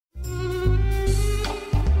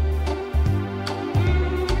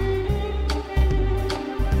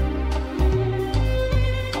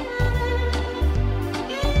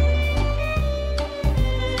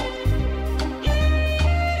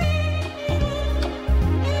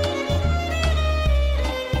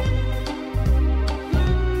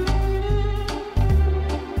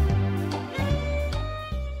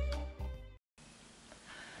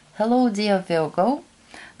Hello dear Virgo,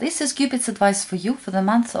 this is Cupid's advice for you for the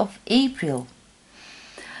month of April.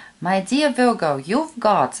 My dear Virgo, you've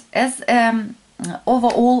got as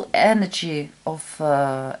overall energy of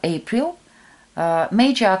April,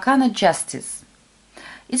 Major Arcana Justice.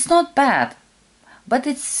 It's not bad, but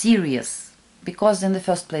it's serious, because in the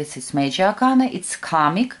first place it's Major Arcana, it's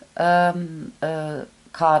karmic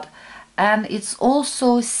card, and it's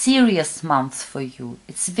also a serious month for you.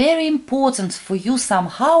 It's very important for you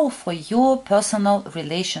somehow, for your personal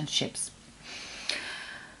relationships.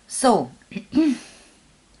 So,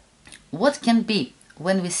 what can be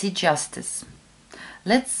when we see justice?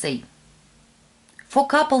 Let's say, for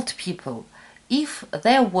coupled people, if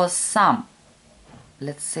there was some,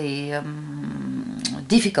 let's say,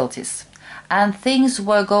 difficulties, and things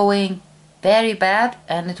were going very bad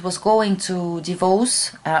and it was going to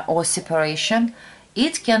divorce or separation,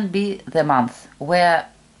 it can be the month where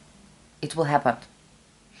it will happen.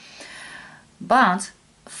 But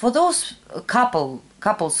for those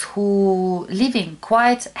couples who living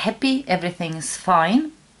quite happy, everything is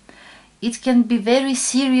fine, it can be very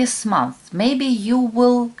serious month. Maybe you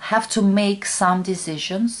will have to make some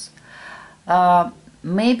decisions,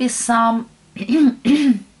 maybe some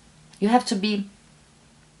you have to be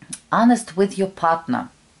honest with your partner.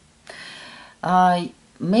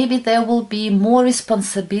 Maybe there will be more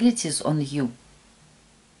responsibilities on you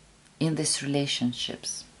in these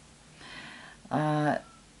relationships.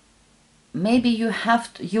 Maybe you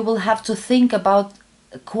will have to think about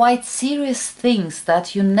quite serious things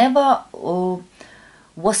that you never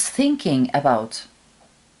was thinking about.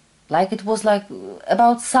 Like it was like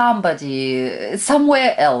about somebody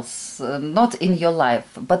somewhere else, not in your life.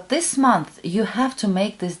 But this month you have to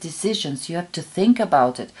make these decisions, you have to think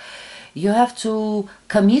about it. You have to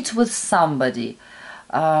commit with somebody.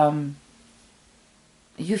 You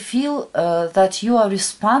feel that you are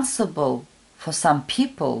responsible for some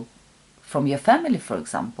people from your family, for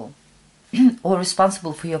example, or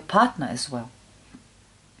responsible for your partner as well.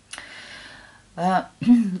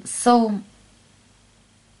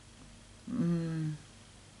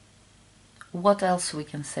 What else we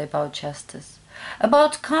can say about justice?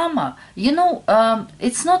 About karma, you know,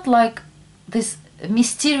 it's not like this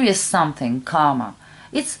mysterious something, karma.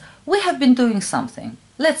 It's, we have been doing something.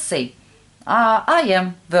 Let's say, I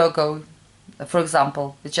am Virgo, for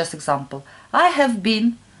example, it's just example. I have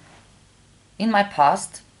been, in my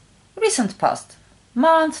past, recent past,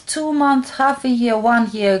 month, 2 months, half a year,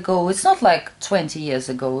 1 year ago, it's not like 20 years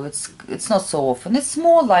ago, it's not so often, it's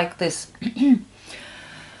more like this.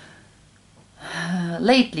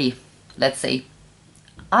 Lately, let's say,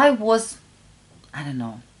 I don't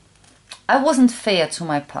know, I wasn't fair to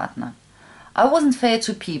my partner. I wasn't fair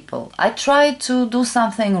to people. I tried to do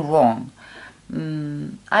something wrong.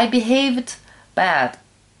 I behaved bad.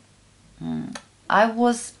 I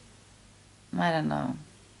was, I don't know,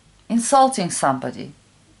 insulting somebody.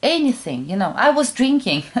 Anything, you know. I was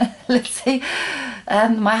drinking, let's say,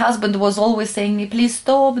 and my husband was always saying me, please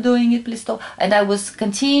stop doing it, please stop. And I was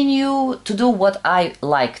continue to do what I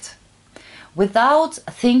liked without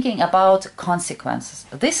thinking about consequences.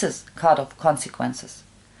 This is card of consequences.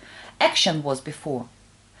 Action was before.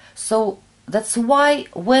 So that's why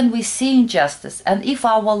when we see injustice, and if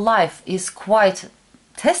our life is quite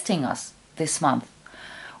testing us this month,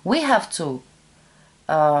 we have to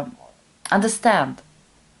understand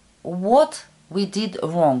what we did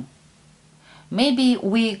wrong. Maybe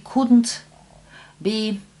we couldn't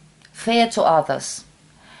be fair to others.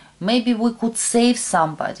 Maybe we could save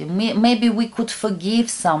somebody. Maybe we could forgive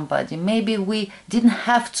somebody. Maybe we didn't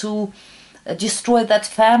have to destroy that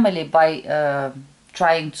family by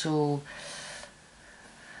trying to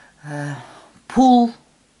pull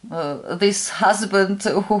this husband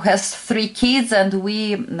who has 3 kids, and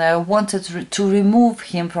we wanted to remove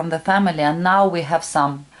him from the family, and now we have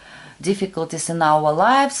some difficulties in our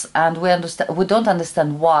lives, and we don't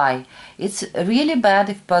understand why. It's really bad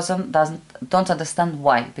if person don't understand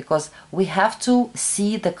why, because we have to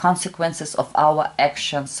see the consequences of our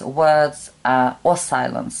actions, words, or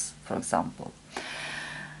silence, for example.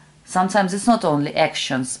 Sometimes it's not only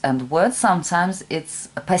actions and words, sometimes it's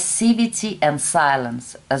passivity and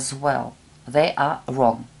silence as well. They are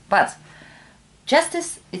wrong. But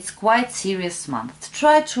justice, it's quite serious month.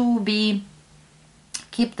 Try to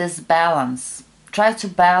keep this balance. Try to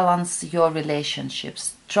balance your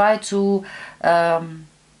relationships. Try to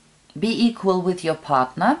be equal with your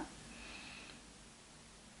partner.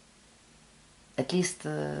 At least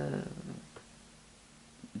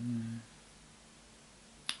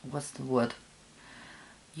what's the word?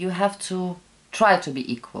 You have to try to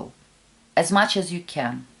be equal as much as you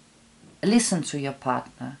can. Listen to your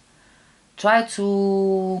partner. Try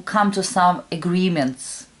to come to some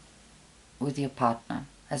agreements with your partner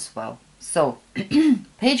as well. So,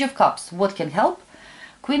 Page of Cups, what can help?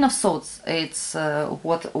 Queen of Swords, it's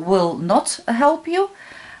what will not help you.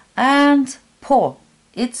 And Paw,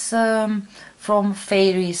 it's from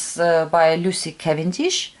Fairies by Lucy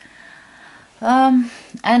Cavendish. And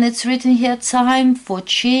it's written here, time for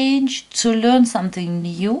change, to learn something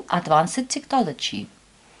new, advanced technology.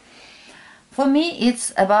 For me,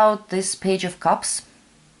 it's about this Page of Cups,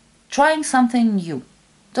 trying something new.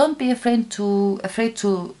 Don't be afraid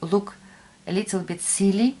to look a little bit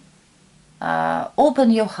silly.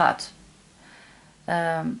 Open your heart.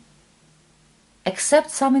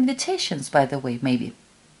 Accept some invitations, by the way, maybe.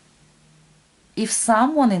 If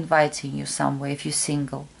someone inviting you somewhere, if you're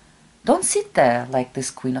single, don't sit there like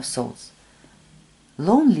this Queen of Swords,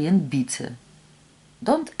 lonely and bitter.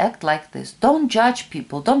 Don't act like this. Don't judge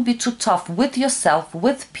people. Don't be too tough with yourself,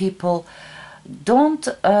 with people. Don't,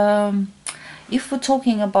 if we're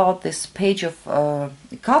talking about this Page of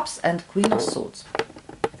Cups and Queen of Swords,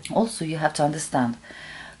 also you have to understand,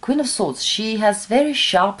 Queen of Swords, she has very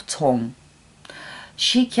sharp tongue.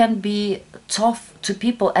 She can be tough to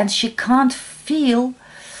people, and she can't feel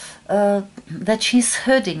that she's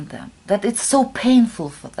hurting them, that it's so painful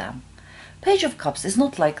for them. Page of Cups is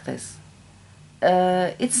not like this.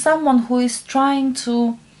 It's someone who is trying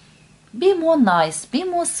to be more nice, be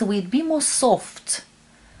more sweet, be more soft.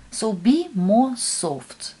 So be more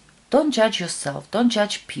soft. Don't judge yourself, don't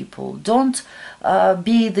judge people, don't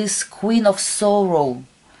be this Queen of Sorrow.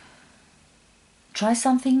 Try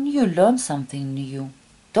something new, learn something new.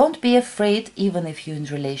 Don't be afraid, even if you're in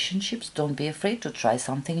relationships, don't be afraid to try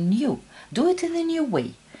something new. Do it in a new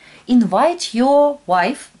way. Invite your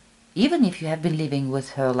wife, even if you have been living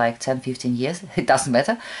with her like 10-15 years, it doesn't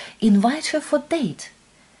matter. Invite her for a date.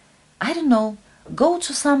 I don't know, go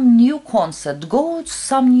to some new concert, go to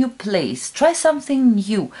some new place, try something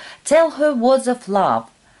new. Tell her words of love.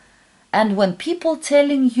 And when people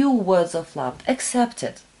telling you words of love, accept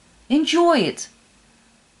it. Enjoy it.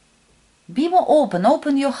 Be more open,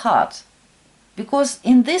 open your heart. Because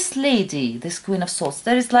in this lady, this Queen of Swords,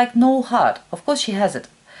 there is like no heart. Of course she has it.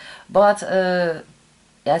 But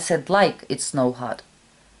I said like it's no heart.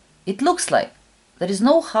 It looks like. There is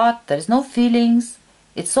no heart, there is no feelings.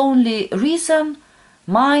 It's only reason,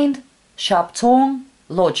 mind, sharp tongue,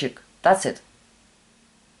 logic. That's it.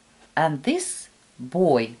 And this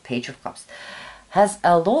boy, Page of Cups, has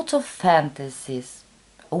a lot of fantasies,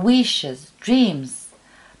 wishes, dreams.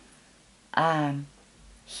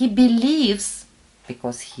 He believes,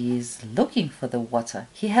 because he is looking for the water,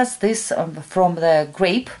 he has this from the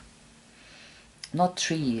grape, not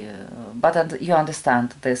tree, but you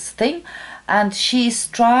understand this thing, and she is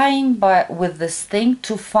trying with this thing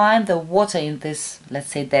to find the water in this, let's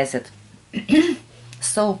say, desert.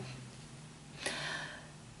 So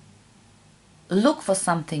look for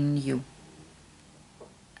something new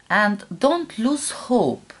and don't lose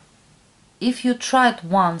hope. If you tried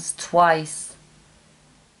once, twice,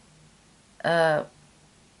 and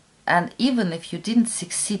even if you didn't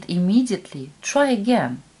succeed immediately, try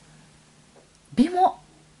again. Be more,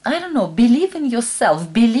 I don't know, believe in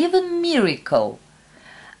yourself, believe in miracle.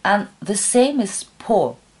 And the same is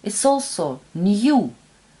Paw. It's also new.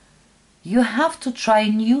 You have to try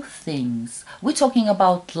new things. We're talking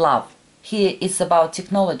about love. Here it's about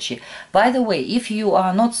technology. By the way, if you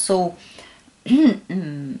are not so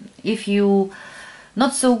if you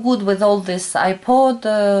not so good with all this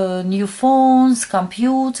iPod, new phones,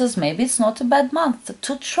 computers, maybe it's not a bad month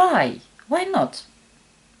to try. Why not?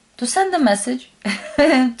 To send a message,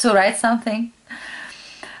 to write something,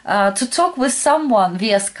 to talk with someone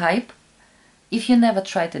via Skype. If you never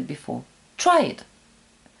tried it before, try it.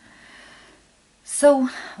 So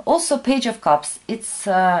also Page of Cups, it's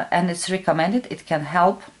and it's recommended, it can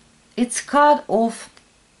help. It's card of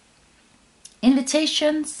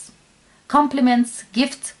invitations, compliments,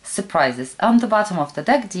 gifts, surprises. On the bottom of the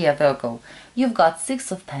deck, dear Virgo, you've got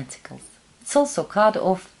 6 of Pentacles. It's also a card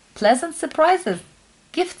of pleasant surprises,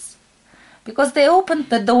 gifts, because they opened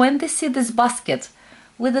the door and they see this basket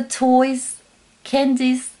with the toys,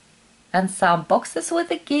 candies, and some boxes with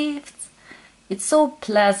the gifts. It's so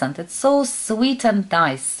pleasant, it's so sweet and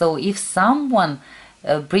nice. So if someone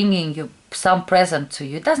bringing you some present to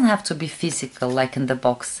you, it doesn't have to be physical like in the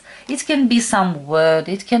box. It can be some word,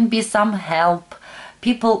 it can be some help,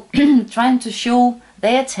 people trying to show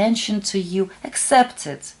their attention to you. Accept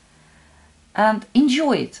it and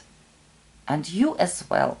enjoy it. And you as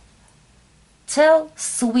well. Tell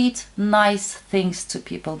sweet, nice things to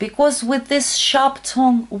people, because with this sharp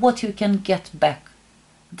tongue, what you can get back?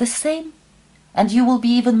 The same. And you will be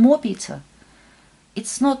even more bitter.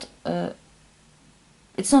 it's not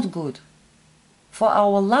good. For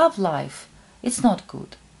our love life, it's not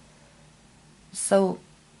good. So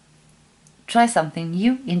try something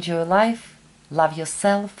new, enjoy life, love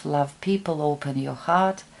yourself, love people, open your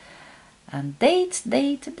heart, and date,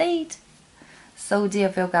 date, date. So dear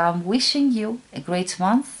Virgo, I'm wishing you a great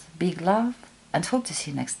month, big love, and hope to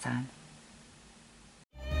see you next time.